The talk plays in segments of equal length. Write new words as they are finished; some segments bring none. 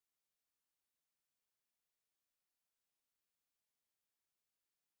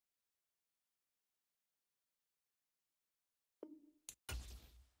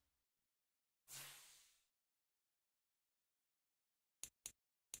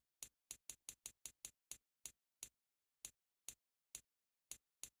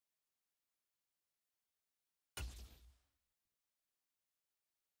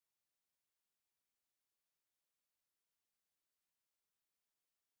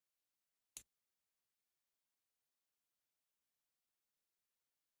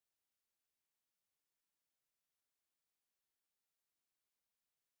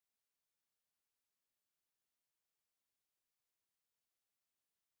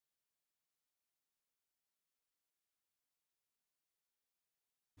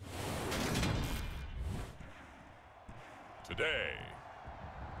Today,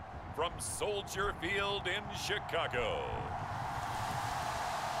 from Soldier Field in Chicago,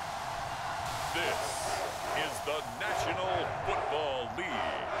 this is the National Football League.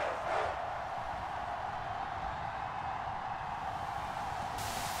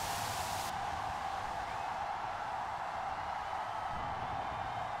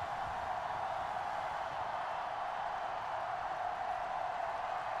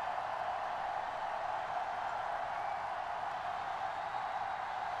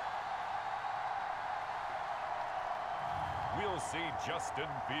 We'll see Justin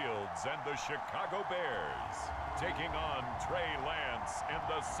Fields and the Chicago Bears taking on Trey Lance and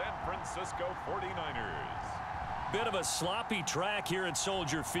the San Francisco 49ers. Bit of a sloppy track here at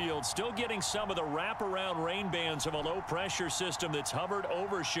Soldier Field. Still getting some of the wraparound rain bands of a low-pressure system that's hovered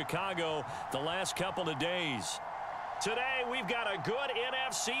over Chicago the last couple of days. Today, we've got a good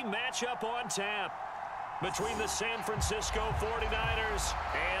NFC matchup on tap between the San Francisco 49ers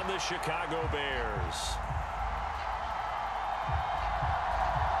and the Chicago Bears.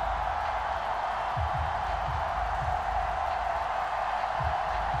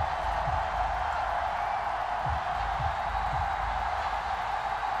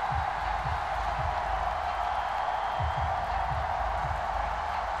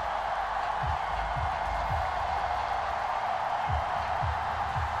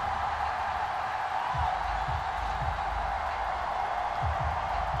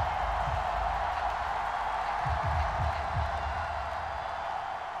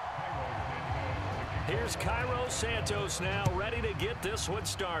 Here's Cairo Santos now ready to get this one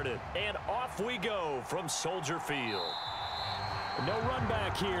started. And off we go from Soldier Field. No run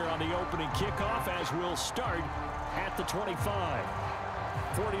back here on the opening kickoff as we'll start at the 25.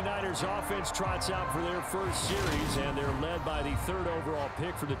 49ers offense trots out for their first series, and they're led by the third overall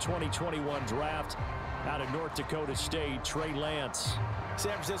pick for the 2021 draft out of North Dakota State, Trey Lance.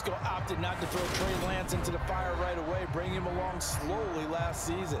 San Francisco opted not to throw Trey Lance into the fire right away, bringing him along slowly last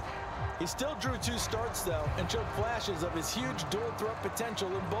season. He still drew 2 starts, though, and showed flashes of his huge dual-threat potential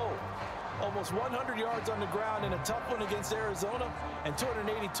in both. Almost 100 yards on the ground in a tough one against Arizona, and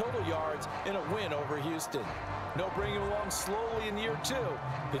 280 total yards in a win over Houston. No bringing him along slowly in year 2.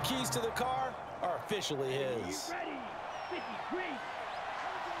 The keys to the car are officially his.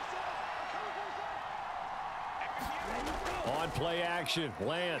 On play action,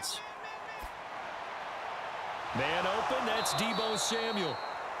 Lance. Man open, that's Deebo Samuel.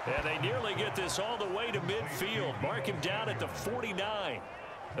 And they nearly get this all the way to midfield. Mark him down at the 49.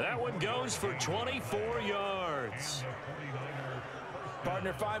 That one goes for 24 yards.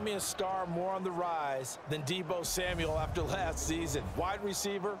 Partner, find me a star more on the rise than Deebo Samuel after last season. Wide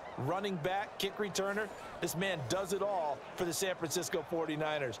receiver, running back, kick returner. This man does it all for the San Francisco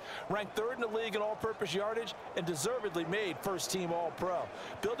 49ers. Ranked 3rd in the league in all-purpose yardage and deservedly made first-team All-Pro.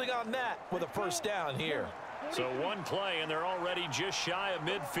 Building on that with a first down here. So one play, and they're already just shy of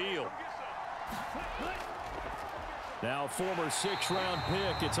midfield. Now former 6th-round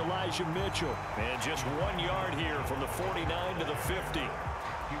pick, it's Elijah Mitchell. And just 1 yard here from the 49 to the 50.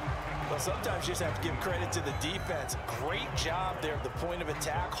 Well, sometimes you just have to give credit to the defense. Great job there at the point of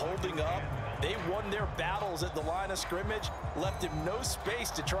attack, holding up. They won their battles at the line of scrimmage, left him no space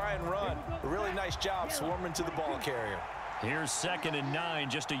to try and run. A really nice job swarming to the ball carrier. Here's 2nd and 9,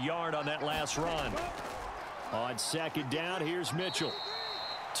 just a yard on that last run. On 2nd down, here's Mitchell.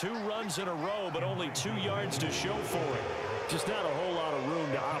 2 runs in a row, but only 2 yards to show for it. Just not a whole lot of room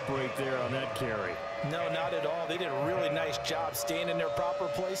to operate there on that carry. No, not at all. They did a really nice job staying in their proper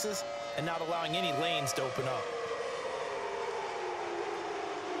places and not allowing any lanes to open up.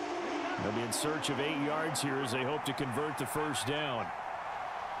 They'll be in search of 8 yards here as they hope to convert the first down.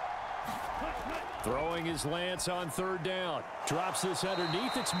 Throwing his Lance on 3rd down. Drops this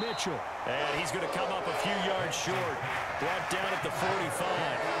underneath. It's Mitchell. And he's going to come up a few yards short. Brought down at the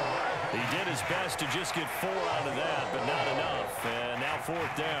 45. He did his best to just get 4 out of that, but not enough. And now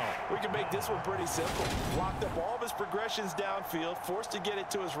 4th down. We can make this one pretty simple. Blocked up all of his progressions downfield, forced to get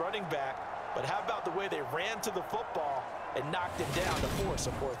it to his running back. But how about the way they ran to the football and knocked him down to force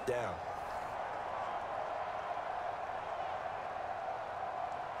a 4th down?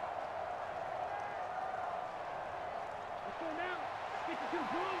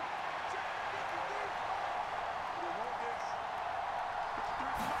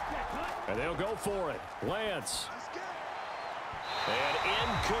 And they'll go for it. Lance. And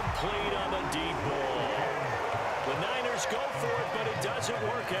incomplete on the deep ball. The Niners go for it, but it doesn't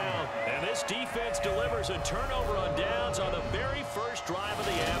work out. And this defense delivers a turnover on downs on the very first drive of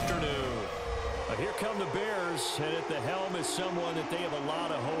the afternoon. Here come the Bears, and at the helm is someone that they have a lot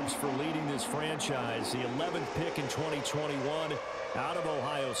of hopes for leading this franchise. The 11th pick in 2021 out of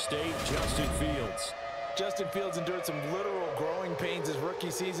Ohio State, Justin Fields. Justin Fields endured some literal growing pains his rookie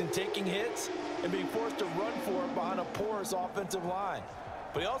season, taking hits and being forced to run for it behind a porous offensive line.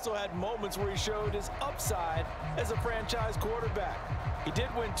 But he also had moments where he showed his upside as a franchise quarterback. He did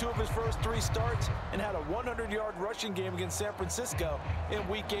win 2 of his first 3 starts and had a 100-yard rushing game against San Francisco in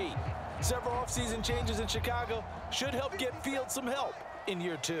Week 8. Several offseason changes in Chicago should help get Fields some help in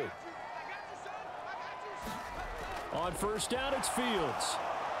year 2. On first down, it's Fields.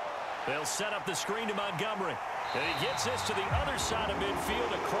 They'll set up the screen to Montgomery. And he gets this to the other side of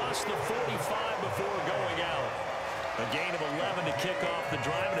midfield across the 45 before going out. A gain of 11 to kick off the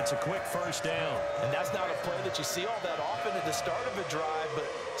drive, and it's a quick first down. And that's not a play that you see all that often at the start of a drive, but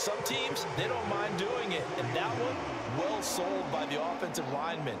some teams, they don't mind doing it. And that one, well sold by the offensive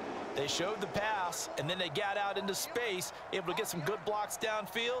lineman. They showed the pass, and then they got out into space, able to get some good blocks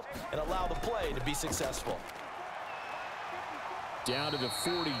downfield and allow the play to be successful. Down to the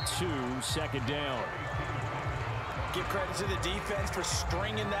 42, second down. Give credit to the defense for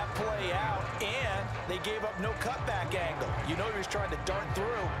stringing that play out, and they gave up no cutback angle. You know he was trying to dart through.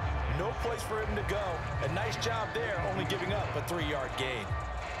 No place for him to go. A nice job there, only giving up a 3-yard gain.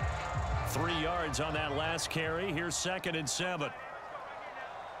 3 yards on that last carry. Here's 2nd and 7.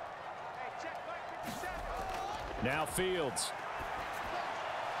 Now Fields.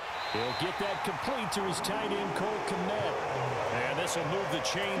 He'll get that complete to his tight end, Cole Kmet. And this will move the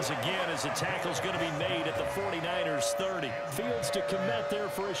chains again as the tackle's going to be made at the 49ers 30. Fields to Kmet there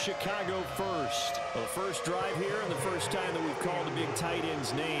for a Chicago first. Well, the first drive here and the first time that we've called a big tight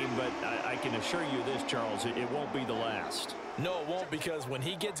end's name, but I can assure you this, Charles, it won't be the last. No, it won't, because when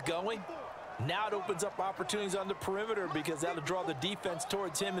he gets going, now it opens up opportunities on the perimeter because that'll draw the defense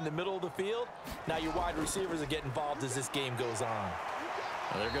towards him in the middle of the field. Now your wide receivers will get involved as this game goes on.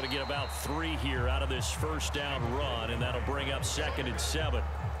 Well, they're going to get about 3 here out of this first down run, and that'll bring up 2nd and 7.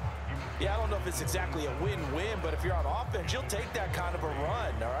 Yeah, I don't know if it's exactly a win-win, but if you're on offense, you'll take that kind of a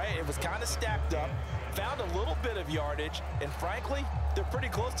run, all right? It was kind of stacked up, found a little bit of yardage, and frankly, they're pretty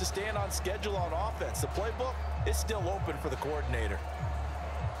close to staying on schedule on offense. The playbook is still open for the coordinator.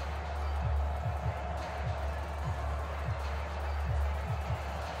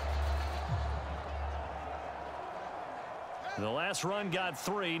 The last run got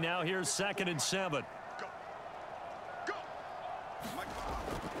 3. Now here's 2nd and 7.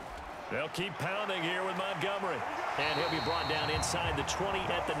 They'll keep pounding here with Montgomery. And he'll be brought down inside the 20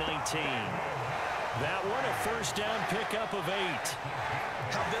 at the 19. That one, a first down pickup of 8.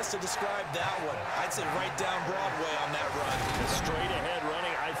 How best to describe that one? I'd say right down Broadway on that run. Straight ahead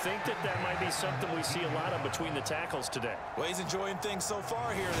running. I think that might be something we see a lot of between the tackles today. Well, he's enjoying things so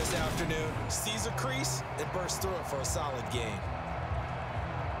far here this afternoon. Sees a crease and bursts through it for a solid gain.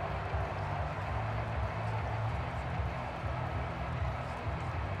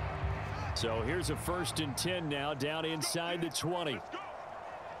 So here's a 1st and 10 now, down inside the 20.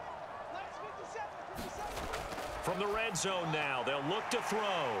 From the red zone now, they'll look to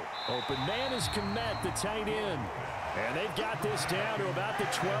throw. Open man is Kmet, the tight end. And they've got this down to about the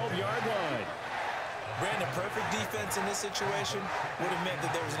 12-yard line. Brandon, perfect defense in this situation would have meant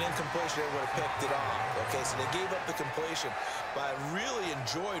that there was an incompletion. They would have picked it off. Okay, so they gave up the completion. But I really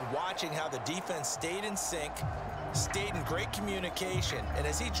enjoyed watching how the defense stayed in sync, stayed in great communication. And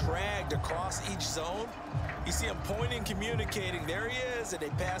as he dragged across each zone, you see him pointing, communicating. There he is, and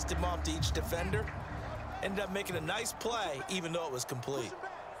they passed him off to each defender. Ended up making a nice play, even though it was complete.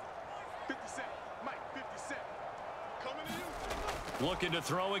 Looking to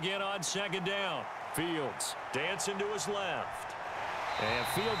throw again on 2nd down. Fields dancing to his left. And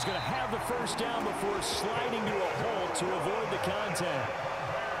Fields going to have the first down before sliding to a hole to avoid the contact.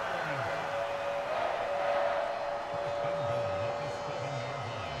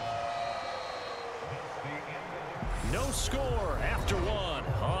 No score after 1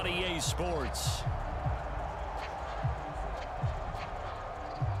 on EA Sports.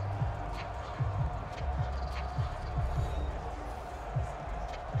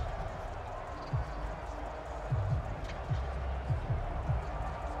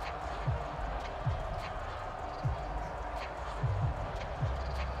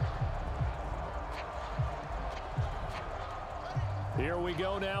 Here we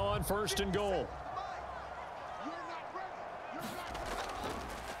go now on 1st and goal.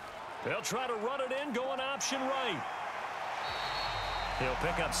 They'll try to run it in, going option right. He'll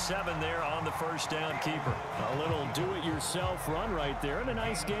pick up 7 there on the first down keeper. A little do-it-yourself run right there and a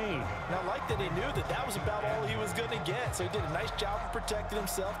nice gain. And I like that he knew that that was about all he was going to get. So he did a nice job of protecting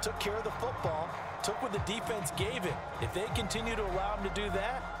himself, took care of the football, took what the defense gave him. If they continue to allow him to do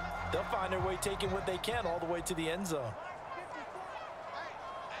that, they'll find their way taking what they can all the way to the end zone.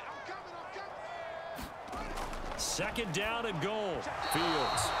 Second down and goal.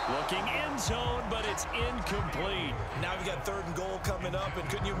 Fields looking end zone, but it's incomplete. Now we got 3rd and goal coming up, and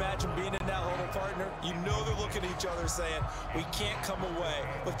couldn't you imagine being in that huddle, partner? You know they're looking at each other saying, we can't come away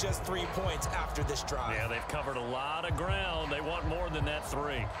with just 3 points after this drive. Yeah, they've covered a lot of ground. They want more than that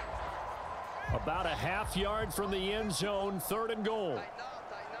 3. About a half yard from the end zone, 3rd and goal.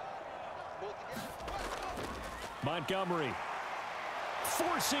 Montgomery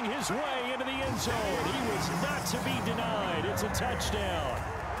forcing his way into the end zone. He was not to be denied. It's a touchdown.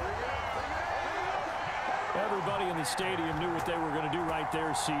 Everybody in the stadium knew what they were going to do right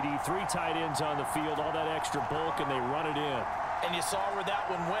there, CD. 3 tight ends on the field, all that extra bulk, and they run it in. And you saw where that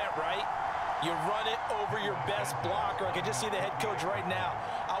one went, right? You run it over your best blocker. I can just see the head coach right now.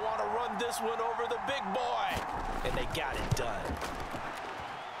 I want to run this one over the big boy. And they got it done.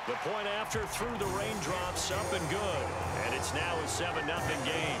 The point after through the raindrops, up and good. And it's now a 7-0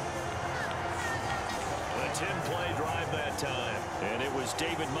 game. A 10-play drive that time. And it was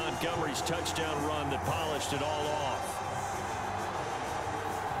David Montgomery's touchdown run that polished it all off.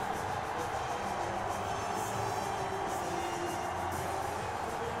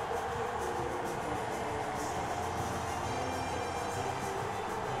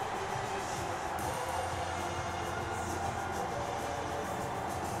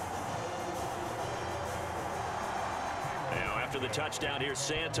 After the touchdown, here's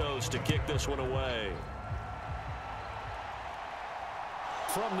Santos to kick this one away.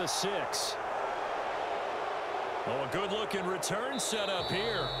 From the 6. Oh, a good-looking return set up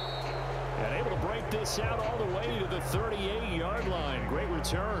here. And able to break this out all the way to the 38-yard line. Great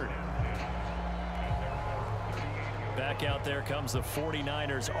return. Back out there comes the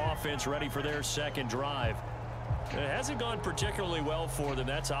 49ers offense, ready for their second drive. It hasn't gone particularly well for them.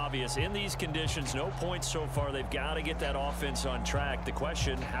 That's obvious. In these conditions, no points so far. They've got to get that offense on track. The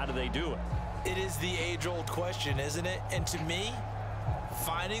question, how do they do it? It is the age-old question, isn't it? And to me,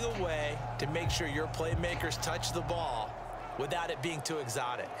 finding a way to make sure your playmakers touch the ball without it being too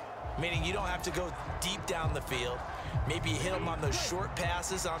exotic. Meaning you don't have to go deep down the field. Maybe you hit them on those short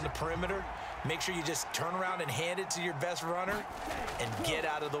passes on the perimeter. Make sure you just turn around and hand it to your best runner and get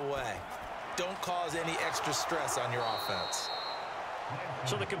out of the way. Don't cause any extra stress on your offense.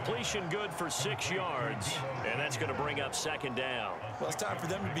 So the completion good for 6 yards, and that's going to bring up 2nd down. Well, it's time for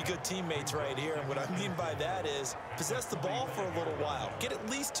them to be good teammates right here, and what I mean by that is possess the ball for a little while. Get at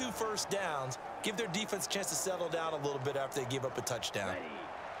least 2 first downs. Give their defense a chance to settle down a little bit after they give up a touchdown.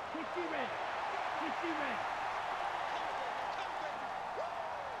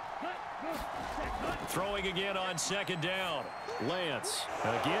 Throwing again on 2nd down. Lance.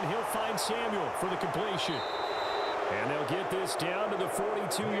 Again, he'll find Samuel for the completion. And they'll get this down to the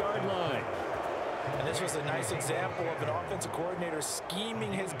 42-yard line. And this was a nice example of an offensive coordinator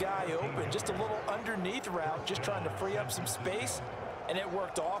scheming his guy open. Just a little underneath route, just trying to free up some space. And it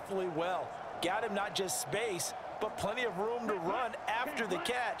worked awfully well. Got him not just space, but plenty of room to run after the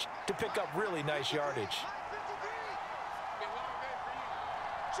catch to pick up really nice yardage.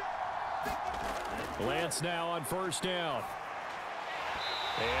 Lance now on 1st down.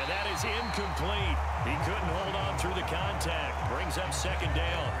 And that is incomplete. He couldn't hold on through the contact. Brings up 2nd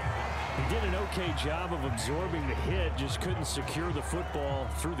down. He did an okay job of absorbing the hit, just couldn't secure the football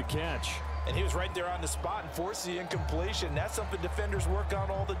through the catch. And he was right there on the spot and forced the incompletion. That's something defenders work on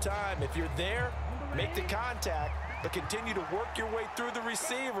all the time. If you're there, make the contact, but continue to work your way through the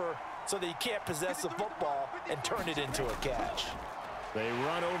receiver so that you can't possess the football and turn it into a catch. They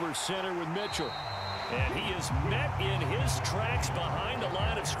run over center with Mitchell. And he is met in his tracks behind the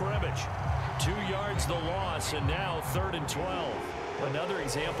line of scrimmage. 2 yards the loss, and now 3rd and 12. Another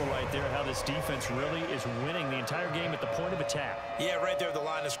example right there how this defense really is winning the entire game at the point of attack. Yeah, right there at the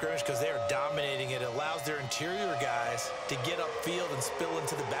line of scrimmage because they are dominating it. It allows their interior guys to get upfield and spill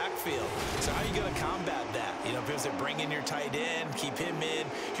into the backfield. So how are you going to combat that? You know, because they bring in your tight end, keep him in.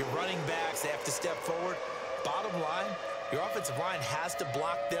 Your running backs, they have to step forward. Bottom line, your offensive line has to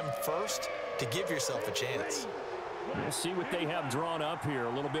block them first to give yourself a chance. We'll see what they have drawn up here. A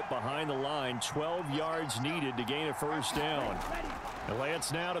little bit behind the line. 12 yards needed to gain a 1st down. And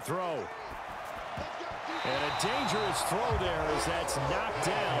Lance now to throw. And a dangerous throw there as that's knocked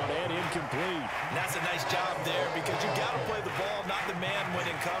down and incomplete. And that's a nice job there because you got to play the ball, not the man when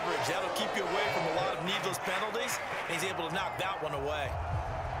in coverage. That'll keep you away from a lot of needless penalties, and he's able to knock that one away.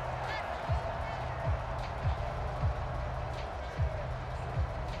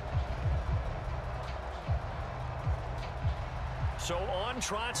 So on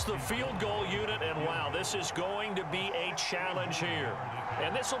trots the field goal unit, and wow, this is going to be a challenge here.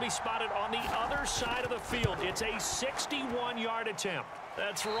 And this will be spotted on the other side of the field. It's a 61-yard attempt.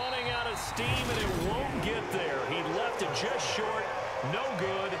 That's running out of steam, and it won't get there. He left it just short, no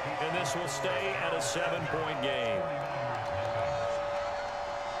good, and this will stay at a 7-point game.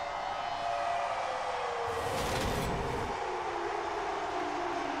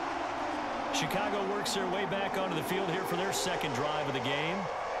 Chicago works their way back onto the field here for their second drive of the game.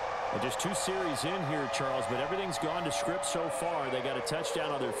 Well, just 2 series in here, Charles, but everything's gone to script so far. They got a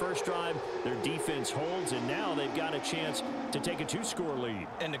touchdown on their first drive. Their defense holds, and now they've got a chance to take a 2-score lead.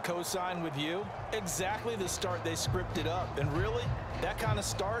 And to co-sign with you, exactly the start they scripted up. And really, that kind of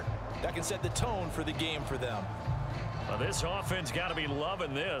start, that can set the tone for the game for them. Well, this offense got to be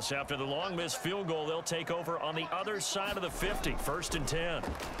loving this. After the long missed field goal, they'll take over on the other side of the 50. 1st and 10.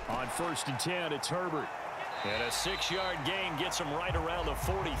 On 1st and 10, it's Herbert. And a 6-yard gain gets him right around the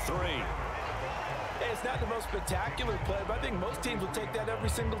 43. Hey, it's not the most spectacular play, but I think most teams will take that every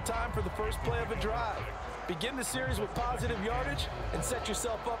single time for the first play of a drive. Begin the series with positive yardage and set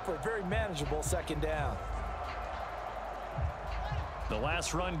yourself up for a very manageable second down. The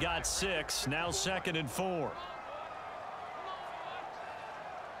last run got 6. Now 2nd and 4.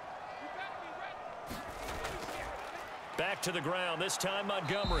 Back to the ground, this time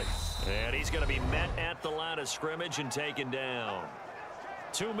Montgomery. And he's going to be met at the line of scrimmage and taken down.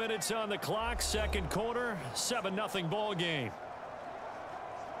 2 minutes on the clock, second quarter, 7-0 ball game.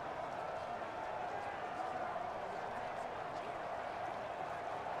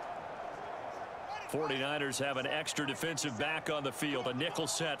 '49ers have an extra defensive back on the field, a nickel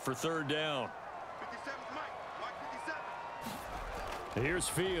set for 3rd down. Here's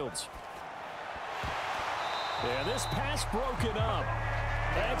Fields. And this pass broken up.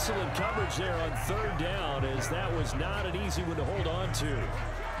 Excellent coverage there on 3rd down, as that was not an easy one to hold on to.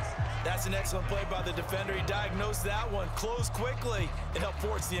 That's an excellent play by the defender. He diagnosed that one, closed quickly, and helped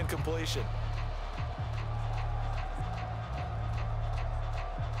force the incompletion.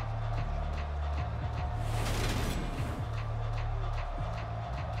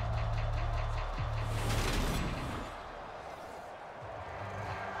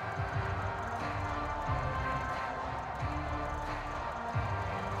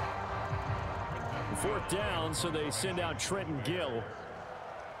 Fourth down, so they send out Trenton Gill.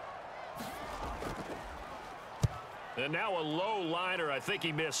 And now a low liner. I think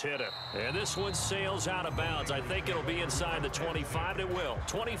he mishit it. And this one sails out of bounds. I think it'll be inside the 25. It will.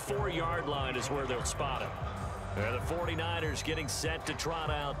 24-yard line is where they'll spot it. And the 49ers getting set to trot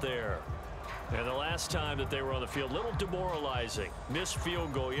out there. And the last time that they were on the field, a little demoralizing. Missed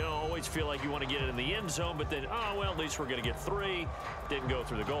field goal. You know, always feel like you want to get it in the end zone, but then, oh, well, at least we're going to get 3. Didn't go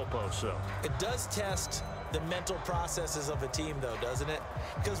through the goalpost, so. It does test the mental processes of a team, though, doesn't it?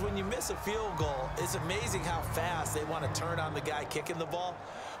 Because when you miss a field goal, it's amazing how fast they want to turn on the guy kicking the ball.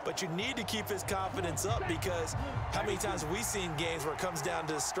 But you need to keep his confidence up, because how many times have we seen games where it comes down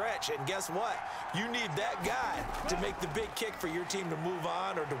to the stretch, and guess what? You need that guy to make the big kick for your team to move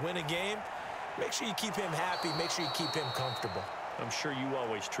on or to win a game. Make sure you keep him happy. Make sure you keep him comfortable. I'm sure you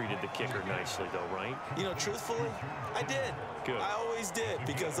always treated the kicker nicely, though, right? You know, truthfully, I did. Good. I always did,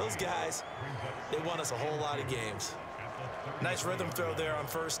 because those guys, they won us a whole lot of games. Nice rhythm throw there on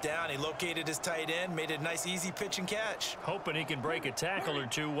 1st down. He located his tight end, made it a nice, easy pitch and catch. Hoping he can break a tackle or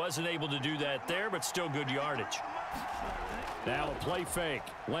two. Wasn't able to do that there, but still good yardage. Now a play fake.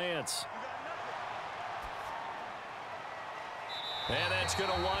 Lance. And that's going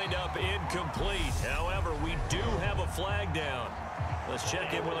to wind up incomplete. However, we do have a flag down. Let's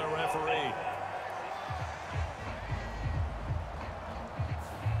check in with our referee.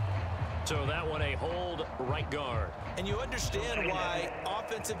 So that one a hold right guard. And you understand why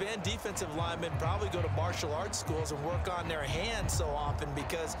offensive and defensive linemen probably go to martial arts schools and work on their hands so often,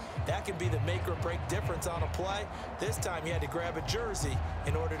 because that can be the make or break difference on a play. This time he had to grab a jersey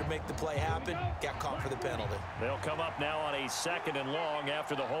in order to make the play happen. Got caught for the penalty. They'll come up now on a 2nd and long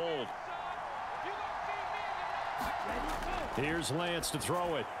after the hold. Here's Lance to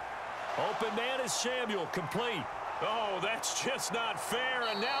throw it. Open man is Samuel, complete. Oh, that's just not fair,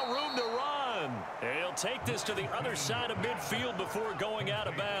 and now room to run. And he'll take this to the other side of midfield before going out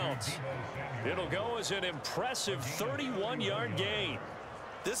of bounds. It'll go as an impressive 31-yard gain.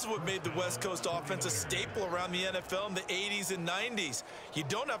 This is what made the West Coast offense a staple around the NFL in the 80s and 90s. You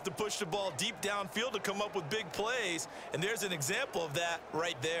don't have to push the ball deep downfield to come up with big plays, and there's an example of that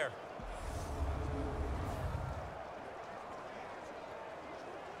right there.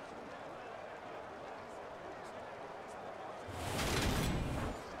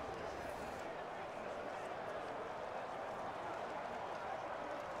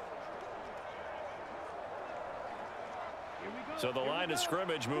 So the line of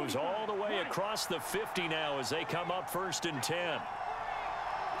scrimmage moves all the way across the 50 now as they come up 1st and 10.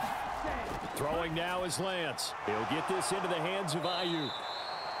 Throwing now is Lance. He'll get this into the hands of Ayuk.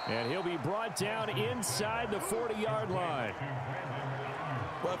 And he'll be brought down inside the 40-yard line.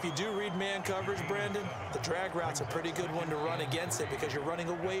 Well, if you do read man coverage, Brandon, the drag route's a pretty good one to run against it because you're running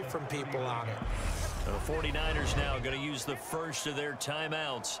away from people on it. The 49ers now going to use the first of their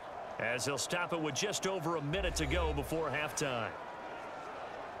timeouts, as they'll stop it with just over a minute to go before halftime.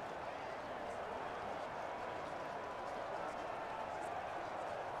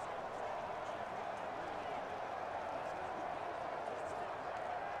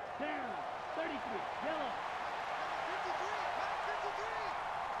 Down, 33, yellow.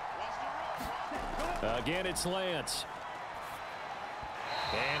 53, Again, it's Lance.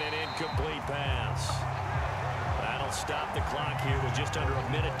 And an incomplete pass. That'll stop the clock here with just under a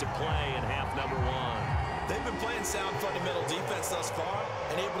minute to play in half number 1. They've been playing sound fundamental defense thus far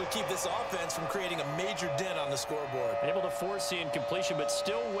and able to keep this offense from creating a major dent on the scoreboard. Able to force the incompletion, but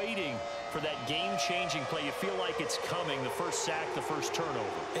still waiting for that game-changing play. You feel like it's coming, the first sack, the first turnover.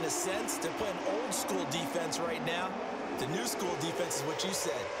 In a sense, they're playing old-school defense right now. The new-school defense is what you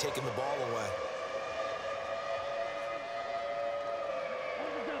said, taking the ball away.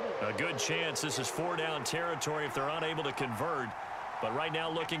 A good chance this is 4-down territory if they're unable to convert. But right now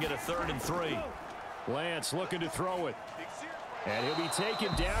looking at a 3rd and 3. Lance looking to throw it. And he'll be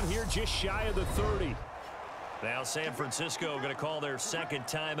taken down here just shy of the 30. Now San Francisco going to call their second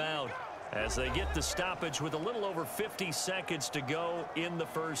timeout as they get the stoppage with a little over 50 seconds to go in the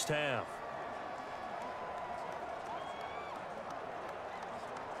first half.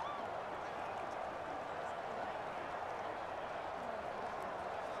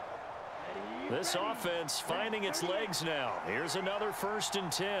 This offense finding its legs now. Here's another 1st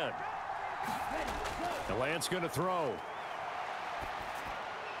and 10. And Lance going to throw.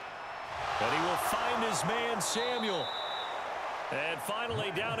 And he will find his man, Samuel. And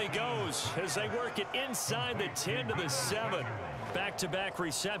finally, down he goes as they work it inside the 10 to the 7. Back-to-back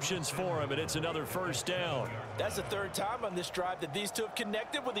receptions for him, and it's another 1st down. That's the 3rd time on this drive that these two have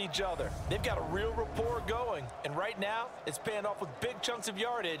connected with each other. They've got a real rapport going, and right now it's paying off with big chunks of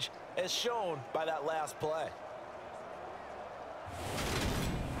yardage, as shown by that last play.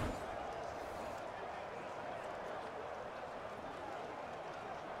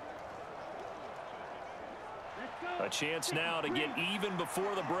 A chance now to get even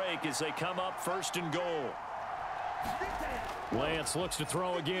before the break as they come up 1st and goal. Lance looks to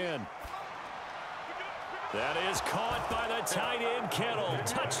throw again. That is caught by the tight end, Kittle.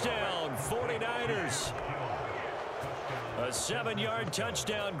 Touchdown, 49ers. A 7-yard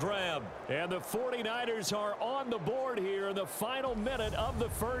touchdown grab. And the 49ers are on the board here in the final minute of the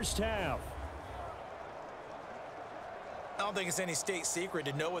first half. I don't think it's any state secret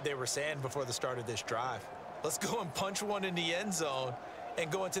to know what they were saying before the start of this drive. Let's go and punch one in the end zone and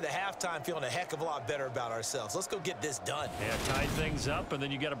go into the halftime feeling a heck of a lot better about ourselves. Let's go get this done. Yeah, tie things up, and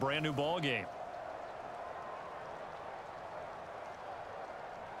then you get a brand new ball game.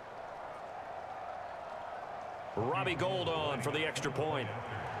 Robbie Gould on for the extra point.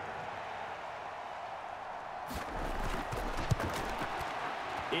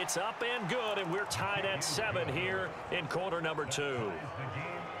 It's up and good, and we're tied at 7 here in quarter number 2.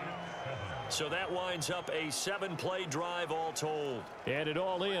 So that winds up a 7-play drive all told. And it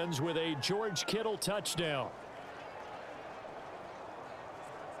all ends with a George Kittle touchdown.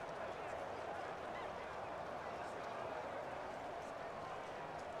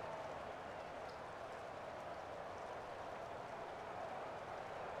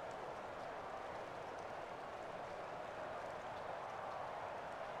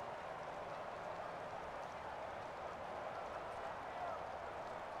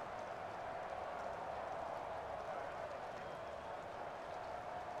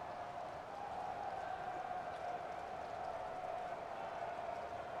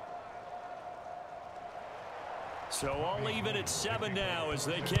 So all even at 7 now as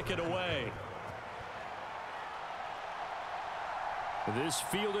they kick it away. This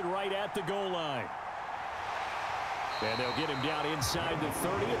fielded right at the goal line. And they'll get him down inside the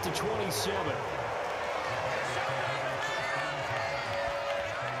 30 at the 27.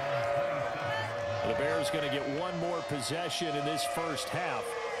 Bears going to get one more possession in this first half.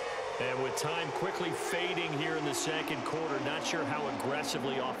 And with time quickly fading here in the second quarter, not sure how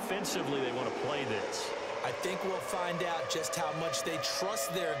aggressively, offensively they want to play this. I think we'll find out just how much they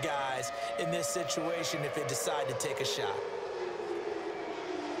trust their guys in this situation if they decide to take a shot.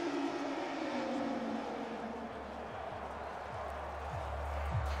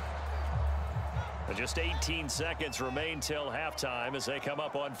 Just 18 seconds remain till halftime as they come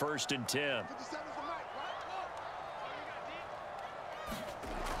up on 1st and 10.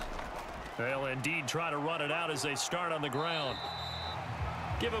 They'll indeed try to run it out as they start on the ground.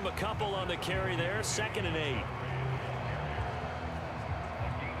 Give them a couple on the carry there. 2nd and 8.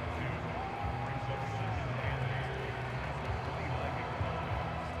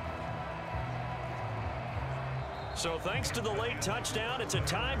 So thanks to the late touchdown, it's a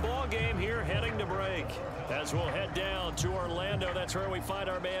tie ball game here heading to break. As we'll head down to Orlando, that's where we find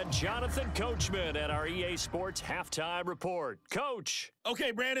our man Jonathan Coachman at our EA Sports Halftime Report. Coach.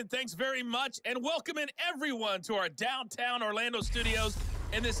 Okay, Brandon, thanks very much, and welcoming everyone to our downtown Orlando studios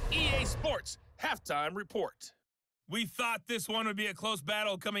in this EA Sports Halftime Report. We thought this one would be a close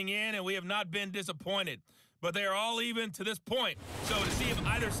battle coming in, and we have not been disappointed. But they are all even to this point. So to see if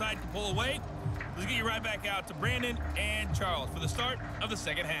either side can pull away, let's get you right back out to Brandon and Charles for the start of the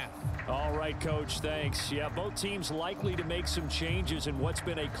second half. All right, Coach, thanks. Yeah, both teams likely to make some changes in what's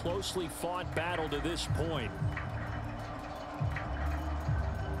been a closely fought battle to this point.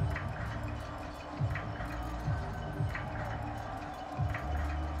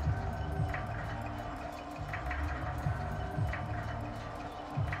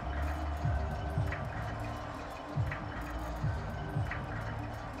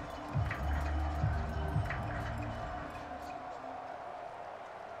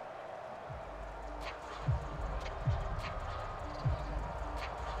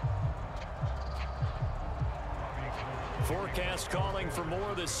 Forecast calling for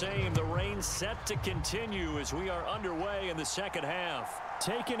more of the same. The rain set to continue as we are underway in the second half.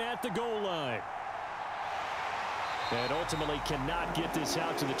 Taken at the goal line. And ultimately cannot get this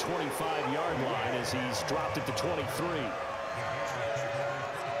out to the 25-yard line as he's dropped at the 23.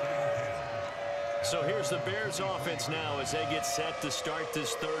 So here's the Bears offense now as they get set to start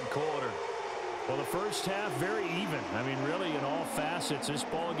this third quarter. Well, the first half, very even. I mean, really, in all facets, this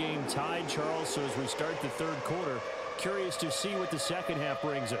ball game tied, Charles. So as we start the third quarter, curious to see what the second half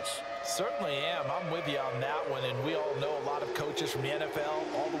brings us. Certainly am. I'm with you on that one, and we all know a lot of coaches from the NFL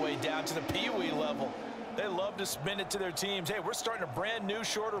all the way down to the Pee-wee level. They love to spin it to their teams. Hey, we're starting a brand new,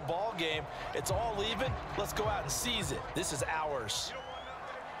 shorter ball game. It's all even. Let's go out and seize it. This is ours.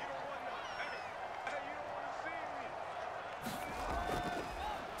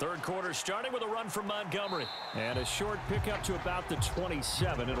 Third quarter starting with a run from Montgomery. And a short pickup to about the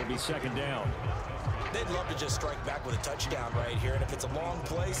 27. It'll be second down. They'd love to just strike back with a touchdown right here, and if it's a long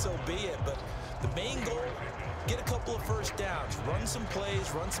play, so be it. But the main goal, get a couple of first downs, run some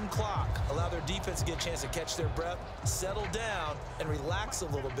plays, run some clock, allow their defense to get a chance to catch their breath, settle down, and relax a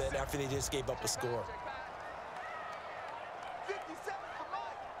little bit after they just gave up a score.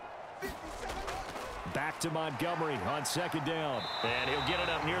 Back to Montgomery on second down. And he'll get it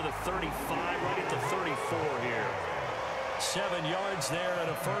up near the 35, right at the 34 here. 7 yards there and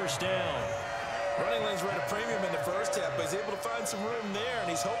a first down. Running lanes were at a premium in the first half, but he's able to find some room there, and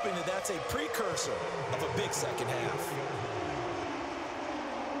he's hoping that that's a precursor of a big second half.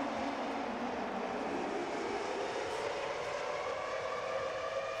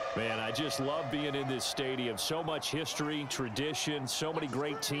 Man, I just love being in this stadium. So much history, tradition, so many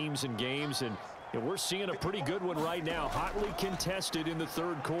great teams and games, and we're seeing a pretty good one right now. Hotly contested in the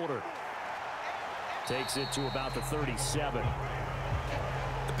third quarter. Takes it to about the 37.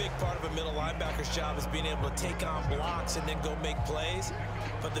 The big part of a middle linebacker's job is being able to take on blocks and then go make plays.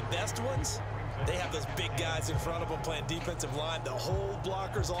 But the best ones, they have those big guys in front of them playing defensive line to hold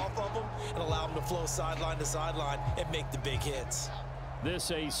blockers off of them and allow them to flow sideline to sideline and make the big hits. This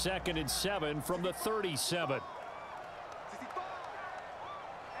a 2nd and 7 from the 37.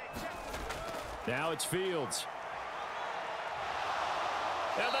 Now it's Fields.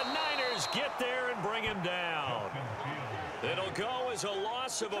 And the Niners get there and bring him down. It'll go as a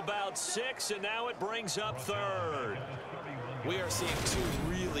loss of about 6, and now it brings up third. We are seeing two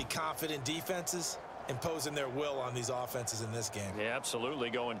really confident defenses imposing their will on these offenses in this game. Yeah, absolutely,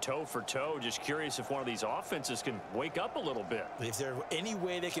 going toe for toe. Just curious if one of these offenses can wake up a little bit. If there's any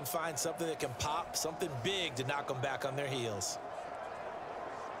way they can find something that can pop, something big to knock them back on their heels.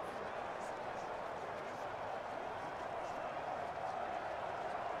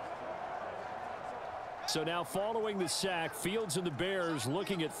 So now following the sack, Fields and the Bears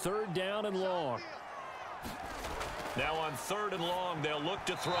looking at third down and long. Now on 3rd and long, they'll look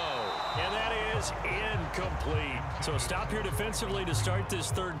to throw. And that is incomplete. So stop here defensively to start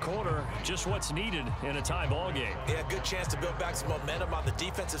this 3rd quarter. Just what's needed in a tie ball game. Yeah, good chance to build back some momentum on the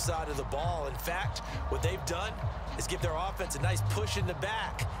defensive side of the ball. In fact, what they've done is give their offense a nice push in the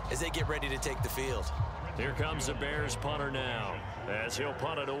back as they get ready to take the field. Here comes the Bears punter now, as he'll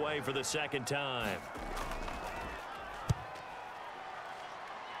punt it away for the 2nd time.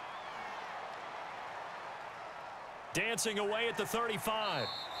 Dancing away at the 35.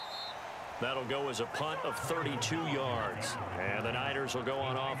 That'll go as a punt of 32 yards. And the Niners will go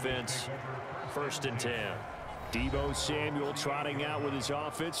on offense, 1st and 10. Deebo Samuel trotting out with his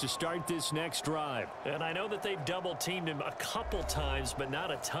offense to start this next drive. And I know that they've double-teamed him a couple times, but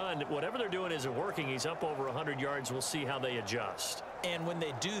not a ton. Whatever they're doing isn't working. He's up over 100 yards. We'll see how they adjust. And when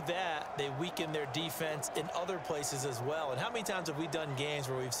they do that, they weaken their defense in other places as well. And how many times have we done games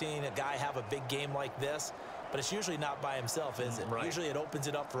where we've seen a guy have a big game like this? But it's usually not by himself, is it? Right. Usually it opens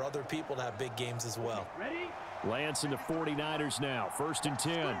it up for other people to have big games as well. Ready? Lance and the 49ers now. 1st and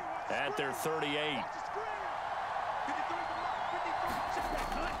 10 at their 38.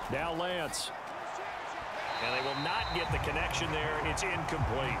 Now Lance. And they will not get the connection there. It's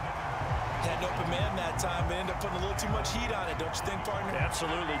incomplete. Had an open man that time, but ended up putting a little too much heat on it, don't you think, partner?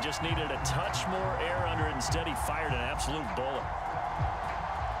 Absolutely. Just needed a touch more air under it. Instead, he fired an absolute bullet.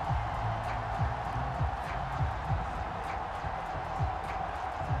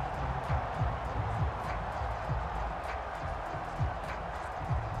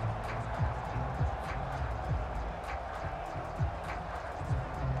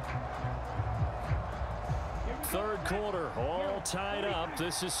 Third quarter, all tied up.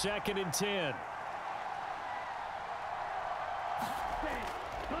 This is 2nd and 10.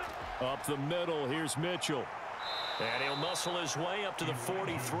 Up the middle, here's Mitchell. And he'll muscle his way up to the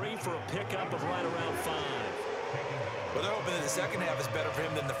 43 for a pickup of right around 5. Well, they're hoping that the second half is better for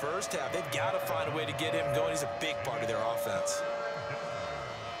him than the first half. They've got to find a way to get him going. He's a big part of their offense.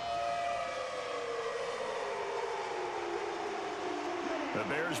 The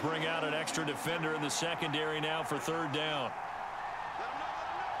Bears bring out an extra defender in the secondary now for 3rd down.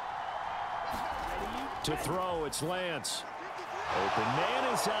 To throw, it's Lance. Open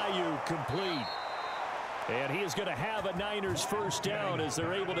man is Ayuk, complete. And he is going to have a Niners 1st down as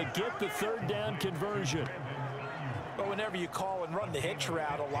they're able to get the 3rd down conversion. But whenever you call and run the hitch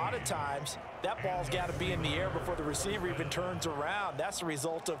route, a lot of times that ball's got to be in the air before the receiver even turns around. That's the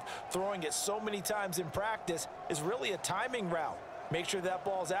result of throwing it so many times in practice. Is really a timing route. Make sure that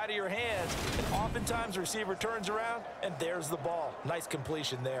ball's out of your hands, and oftentimes the receiver turns around, and there's the ball. Nice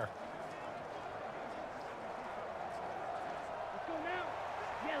completion there. Let's go now.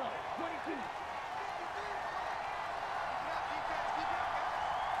 Yellow, 22.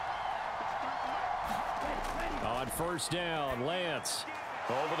 On 1st down, Lance.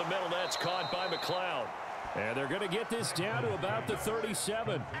 Over the middle, that's caught by McLeod. And they're going to get this down to about the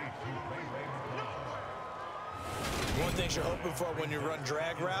 37. One thing you're hoping for when you run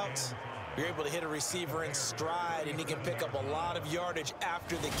drag routes, you're able to hit a receiver in stride, and he can pick up a lot of yardage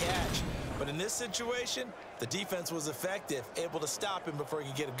after the catch. But in this situation, the defense was effective, able to stop him before he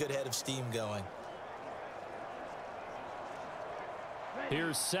could get a good head of steam going.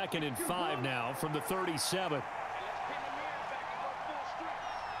 Here's 2nd and 5 now from the 37.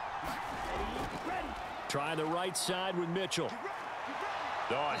 Try the right side with Mitchell.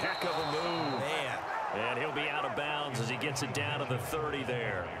 Oh, a heck of a move. Man. And he'll be out of bounds as he gets it down to the 30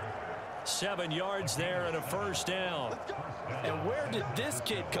 there. 7 yards there and a 1st down. And where did this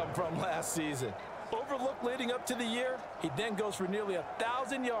kid come from last season? Overlooked leading up to the year, he then goes for nearly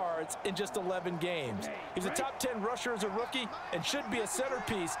 1,000 yards in just 11 games. He's a top 10 rusher as a rookie and should be a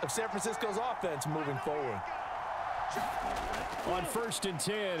centerpiece of San Francisco's offense moving forward. On 1st and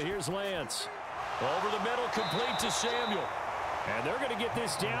 10, here's Lance. Over the middle, complete to Samuel. And they're going to get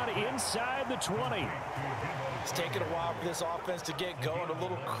this down inside the 20. It's taken a while for this offense to get going. A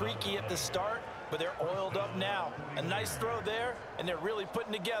little creaky at the start, but they're oiled up now. A nice throw there, and they're really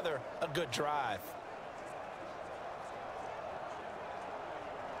putting together a good drive.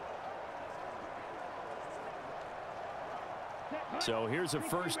 So here's a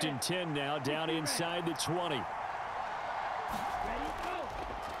 1st and 10 now down inside the 20.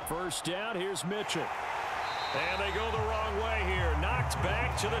 1st down, here's Mitchell. And they go the wrong way here. Knocked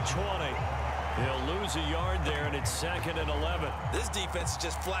back to the 20. He'll lose a yard there, and it's 2nd and 11. This defense is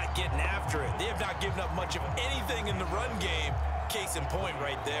just flat getting after it. They have not given up much of anything in the run game. Case in point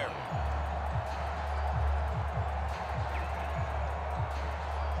right there.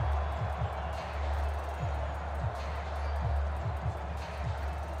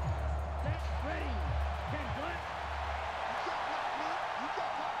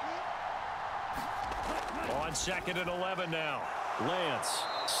 On 2nd and 11 now. Lance,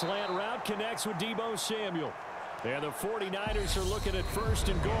 slant route connects with Deebo Samuel. And the 49ers are looking at 1st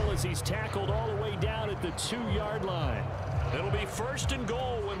and goal as he's tackled all the way down at the 2-yard line. It'll be 1st and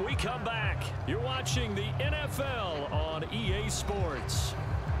goal when we come back. You're watching the NFL on EA Sports.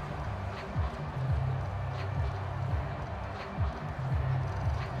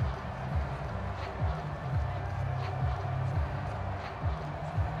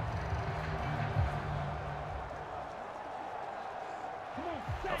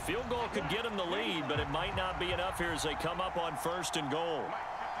 A field goal could get him the lead, but it might not be enough here as they come up on 1st and goal.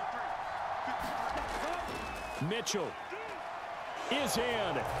 Mitchell is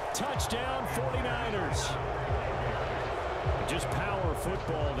in. Touchdown 49ers. Just power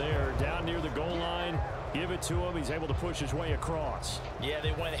football there down near the goal line. Give it to him. He's able to push his way across. Yeah,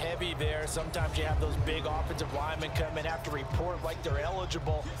 they went heavy there. Sometimes you have those big offensive linemen come in, have to report like they're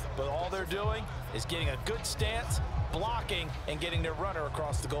eligible, but all they're doing is getting a good stance, blocking, and getting their runner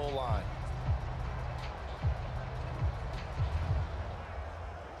across the goal line.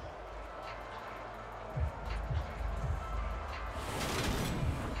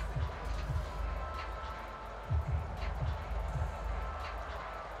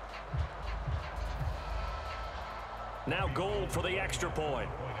 Now Gold for the extra point.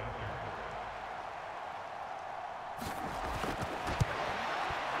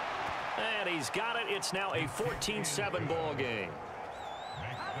 And he's got it. It's now a 14-7 ball game.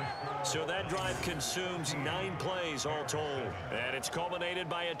 So that drive consumes 9 plays all told. And it's culminated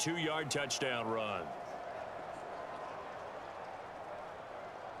by a 2-yard touchdown run.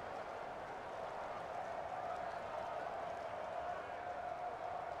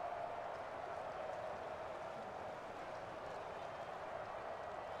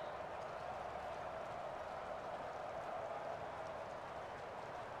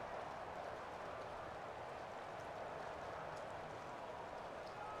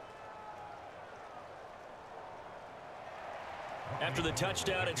 After the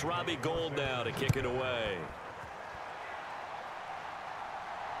touchdown, it's Robbie Gould now to kick it away.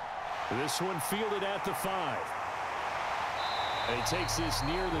 This one fielded at the 5. And he takes this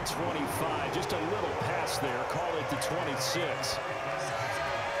near the 25. Just a little pass there. Call it the 26.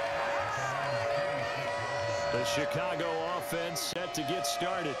 The Chicago offense set to get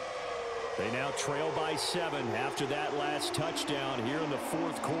started. They now trail by 7 after that last touchdown here in the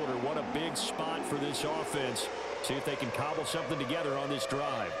 4th quarter. What a big spot for this offense. See if they can cobble something together on this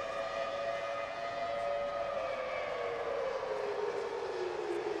drive.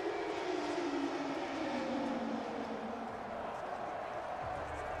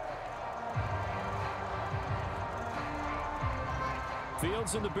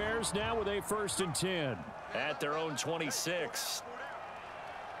 Fields and the Bears now with a 1st and 10 at their own 26.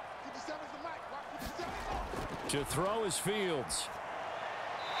 To throw is Fields.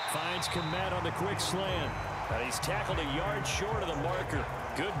 Finds Komet on the quick slant. And he's tackled a yard short of the marker.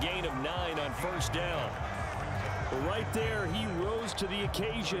 Good gain of 9 on 1st down. But right there, he rose to the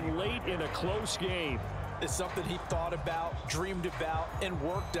occasion late in a close game. It's something he thought about, dreamed about, and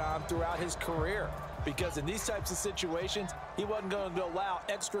worked on throughout his career. Because in these types of situations, he wasn't going to allow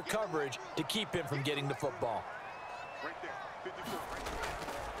extra coverage to keep him from getting the football. Right there, 54, right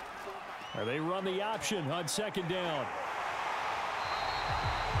there. And they run the option on 2nd down.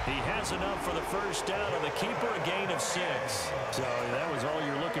 He has enough for the 1st down, and the keeper a gain of 6. So that was all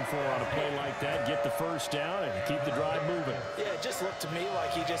you're looking for on a play like that. Get the 1st down and keep the drive moving. Yeah, it just looked to me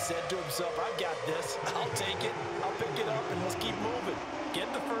like he just said to himself, I've got this. I'll take it. I'll pick it up, and let's keep moving.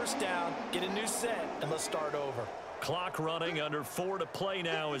 Get the 1st down, get a new set, and let's start over. Clock running, under 4 to play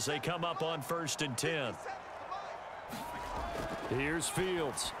now as they come up on 1st and 10. Here's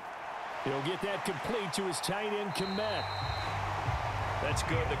Fields. He'll get that complete to his tight end, Komet. That's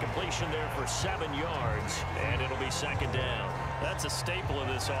good. The completion there for 7 yards, and it'll be 2nd down. That's a staple of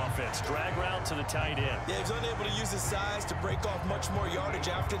this offense. Drag route to the tight end. Yeah, he's unable to use his size to break off much more yardage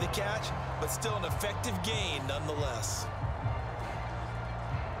after the catch, but still an effective gain nonetheless.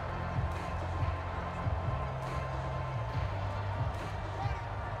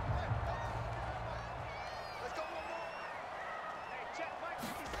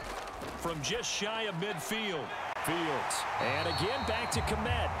 From just shy of midfield. Fields. And again back to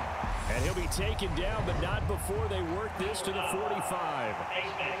Komet. And he'll be taken down, but not before they work this to the 45.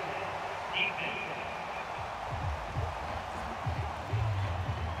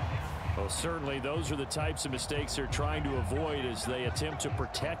 Well, certainly those are the types of mistakes they're trying to avoid as they attempt to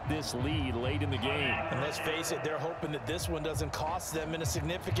protect this lead late in the game. And let's face it, they're hoping that this one doesn't cost them in a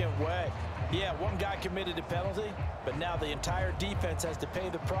significant way. Yeah, one guy committed a penalty, but now the entire defense has to pay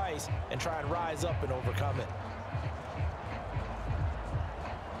the price and try and rise up and overcome it.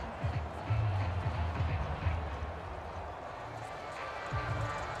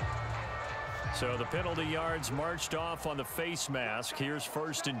 So the penalty yards marched off on the face mask. Here's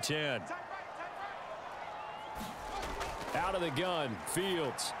 1st and 10. Out of the gun,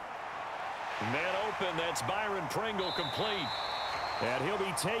 Fields. Man open, that's Byron Pringle complete. And he'll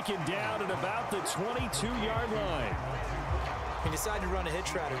be taken down at about the 22-yard line. He decided to run a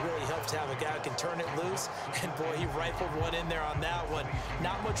hitch route. It really helps to have a guy who can turn it loose. And boy, he rifled one in there on that one.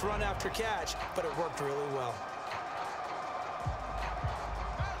 Not much run after catch, but it worked really well.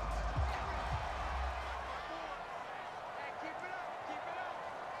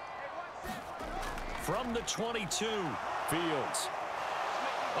 From the 22, Fields.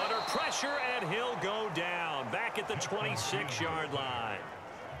 Under pressure, and he'll go down. Back at the 26-yard line.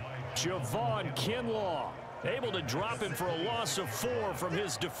 Javon Kinlaw able to drop him for a loss of 4 from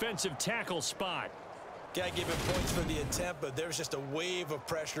his defensive tackle spot. Got to give him points for the attempt, but there's just a wave of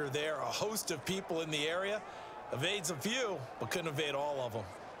pressure there. A host of people in the area. Evades a few, but couldn't evade all of them.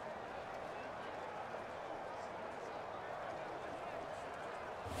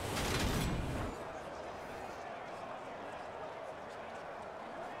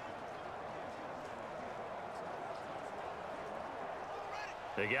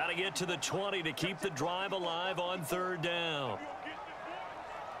 They got to get to the 20 to keep the drive alive on 3rd down.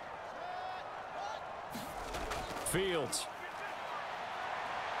 Fields.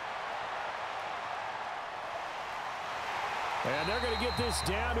 And they're going to get this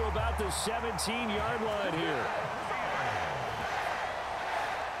down to about the 17-yard line here.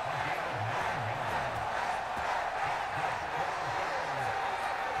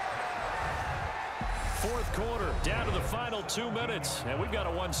 Fourth quarter, down to the final 2 minutes, and we've got a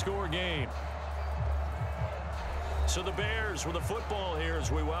 1-score game. So the Bears with the football here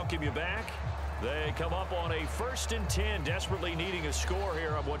as we welcome you back. They come up on a 1st and 10, desperately needing a score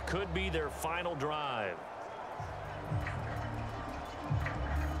here on what could be their final drive.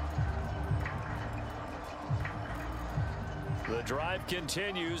 The drive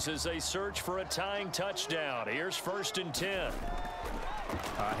continues as they search for a tying touchdown. Here's 1st and 10.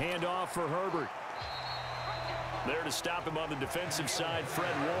 A handoff for Herbert. There to stop him on the defensive side, Fred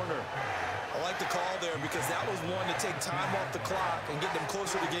Warner. I like the call there because that was one to take time off the clock and get them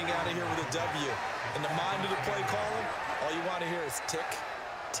closer to getting out of here with a W. In the mind of the play caller, all you want to hear is tick,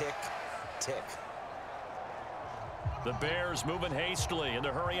 tick, tick. The Bears moving hastily in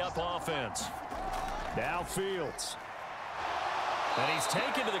the hurry-up offense. Now Fields. And he's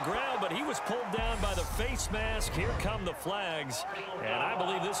taken to the ground, but he was pulled down by the face mask. Here come the flags, and I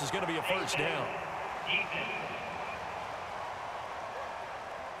believe this is going to be a 1st down.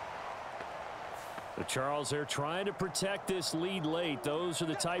 The Charles, they're trying to protect this lead late. Those are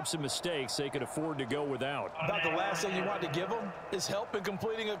the types of mistakes they could afford to go without. About the last thing you want to give them is help in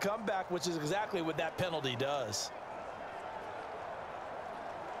completing a comeback, which is exactly what that penalty does.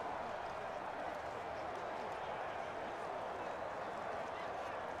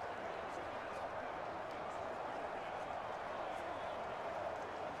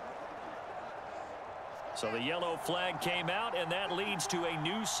 So the yellow flag came out, and that leads to a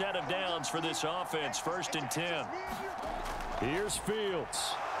new set of downs for this offense. 1st and 10. Here's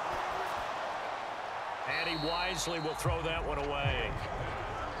Fields. And he wisely will throw that one away.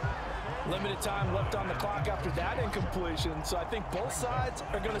 Limited time left on the clock after that incompletion, so I think both sides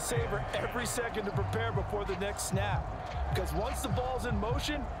are going to savor every second to prepare before the next snap. Because once the ball's in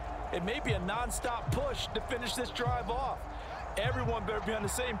motion, it may be a non-stop push to finish this drive off. Everyone better be on the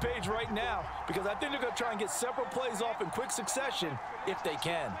same page right now because I think they're going to try and get several plays off in quick succession if they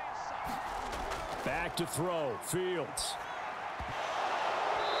can. Back to throw, Fields.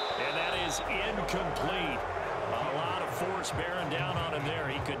 And that is incomplete. A lot of force bearing down on him there.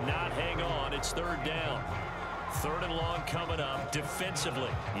 He could not hang on. It's 3rd down. 3rd and long coming up. Defensively,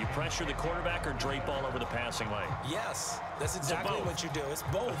 you pressure the quarterback or drape all over the passing lane? Yes, that's exactly what you do. It's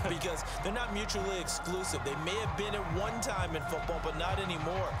both because they're not mutually exclusive. They may have been at one time in football, but not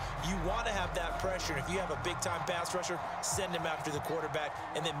anymore. You want to have that pressure. If you have a big-time pass rusher, send him after the quarterback,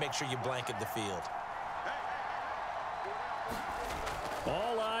 and then make sure you blanket the field.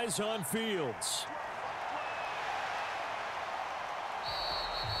 All eyes on Fields.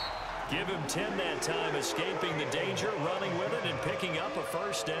 Give him 10 that time, escaping the danger, running with it, and picking up a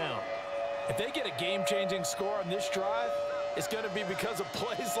 1st down. If they get a game-changing score on this drive, it's going to be because of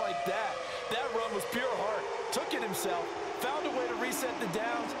plays like that. That run was pure heart. Took it himself, found a way to reset the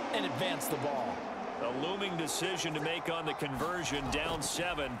downs, and advance the ball. A looming decision to make on the conversion, down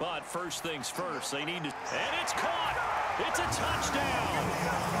 7, but first things first, they need to... And it's caught! It's a touchdown!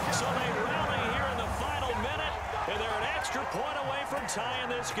 So they rally here in the final minute, and they're an extra point away from tying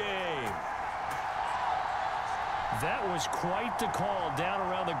this game. That was quite the call down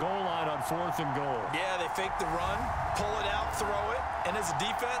around the goal line on 4th and goal. Yeah, they fake the run, pull it out, throw it, and as a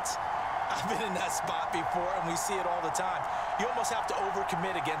defense, I've been in that spot before, and we see it all the time. You almost have to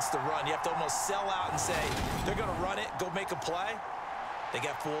overcommit against the run. You have to almost sell out and say, they're going to run it, go make a play. They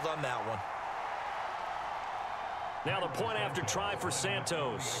got fooled on that one. Now the point after try for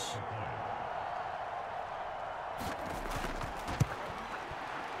Santos.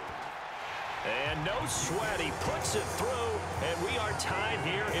 And no sweat, he puts it through, and we are tied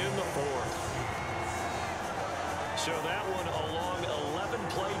here in the 4th. So that one a long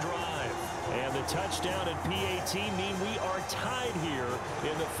 11-play drive. And the touchdown and PAT mean we are tied here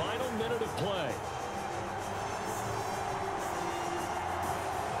in the final minute of play.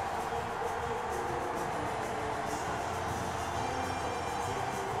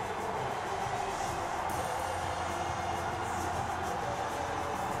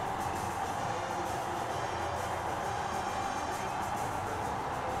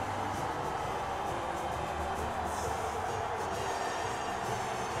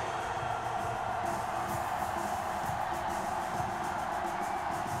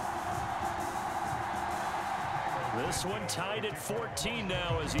 This one tied at 14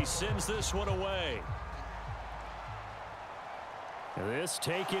 now as he sends this one away. This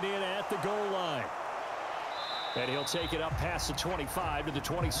taken in at the goal line. And he'll take it up past the 25 to the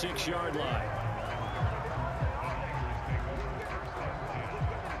 26-yard line.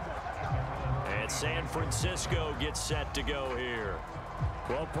 And San Francisco gets set to go here.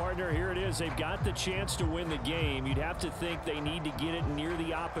 Well, partner, here it is. They've got the chance to win the game. You'd have to think they need to get it near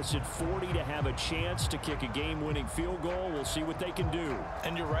the opposite 40 to have a chance to kick a game-winning field goal. We'll see what they can do.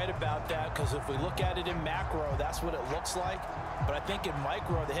 And you're right about that, because if we look at it in macro, that's what it looks like. But I think in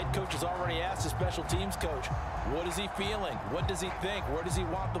micro, the head coach has already asked the special teams coach, what is he feeling? What does he think? Where does he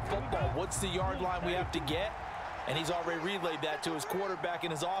want the football? What's the yard line we have to get? And he's already relayed that to his quarterback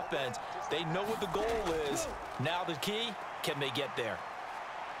and his offense. They know what the goal is. Now the key, can they get there?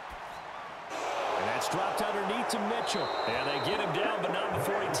 And that's dropped underneath to Mitchell. And they get him down, but not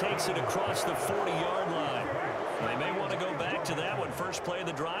before he takes it across the 40-yard line. They may want to go back to that one. First play of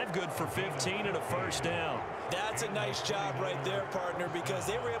the drive, good for 15 and a first down. That's a nice job right there, partner, because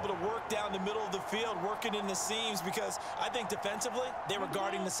they were able to work down the middle of the field, working in the seams, because I think defensively, they were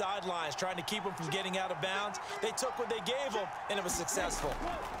guarding the sidelines, trying to keep them from getting out of bounds. They took what they gave them, and it was successful.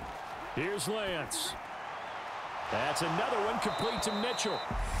 Here's Lance. That's another one complete to Mitchell.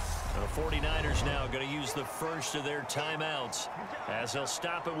 The 49ers now going to use the first of their timeouts as they'll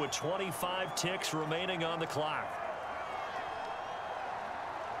stop it with 25 ticks remaining on the clock.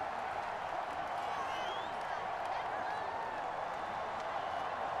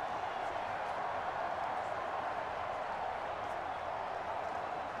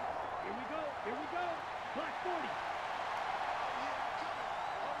 Here we go. Clock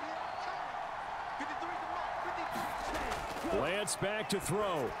 40. Lance back to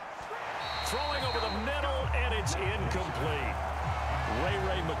throw. Throwing over the middle, and it's incomplete.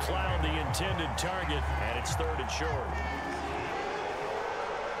 Ray McLeod, the intended target, and it's 3rd and short.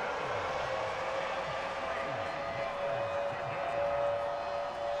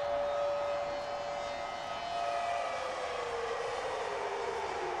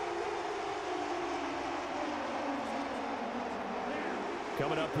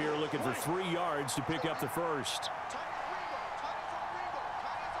 Coming up here looking for 3 yards to pick up the first.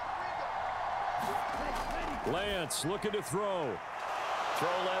 Lance looking to throw. Throw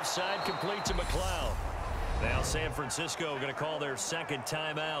left side, complete to McLeod. Now San Francisco going to call their second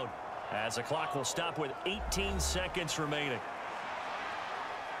timeout as the clock will stop with 18 seconds remaining.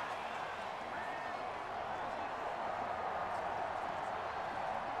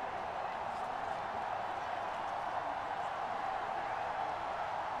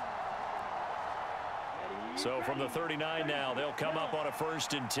 So from the 39 now, they'll come up on a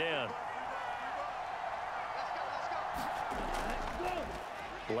 1st and 10.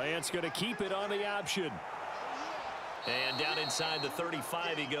 Lance going to keep it on the option. And down inside the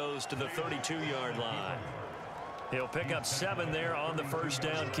 35, he goes to the 32-yard line. He'll pick up 7 there on the first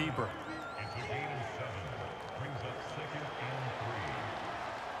down keeper.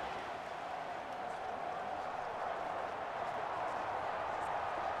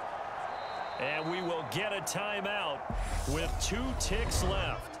 And we will get a timeout with 2 ticks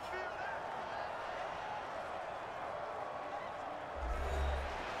left.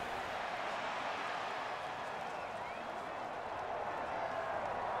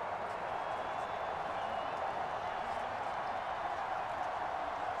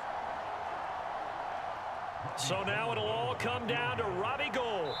 So now it'll all come down to Robbie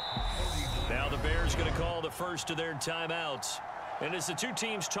Gould. Now the Bears going to call the first of their timeouts. And as the two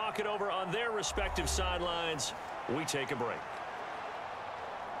teams talk it over on their respective sidelines, we take a break.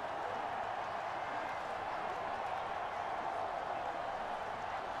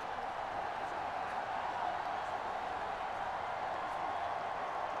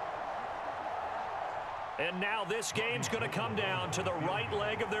 And now this game's going to come down to the right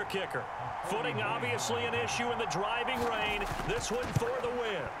leg of their kicker. Footing obviously an issue in the driving rain. This one for the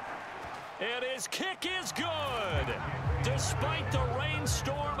win. And his kick is good. Despite the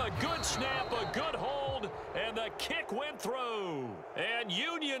rainstorm, a good snap, a good hold, and the kick went through. And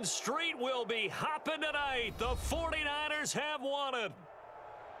Union Street will be hopping tonight. The 49ers have won it.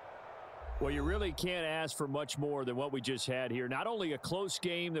 Well, you really can't ask for much more than what we just had here. Not only a close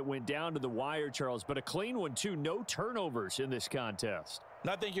game that went down to the wire, Charles, but a clean one, too. No turnovers in this contest. And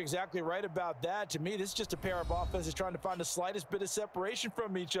I think you're exactly right about that. To me, this is just a pair of offenses trying to find the slightest bit of separation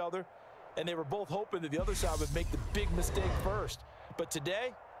from each other. And they were both hoping that the other side would make the big mistake first. But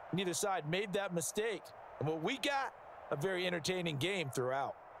today, neither side made that mistake. And what we got, a very entertaining game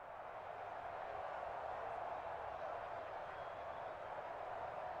throughout.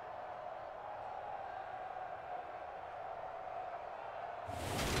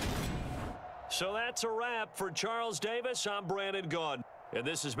 So that's a wrap for Charles Davis. I'm Brandon Gaudin. And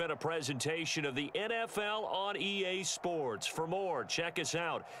this has been a presentation of the NFL on EA Sports. For more, check us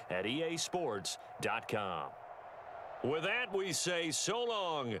out at easports.com. With that, we say so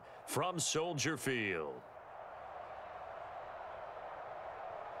long from Soldier Field.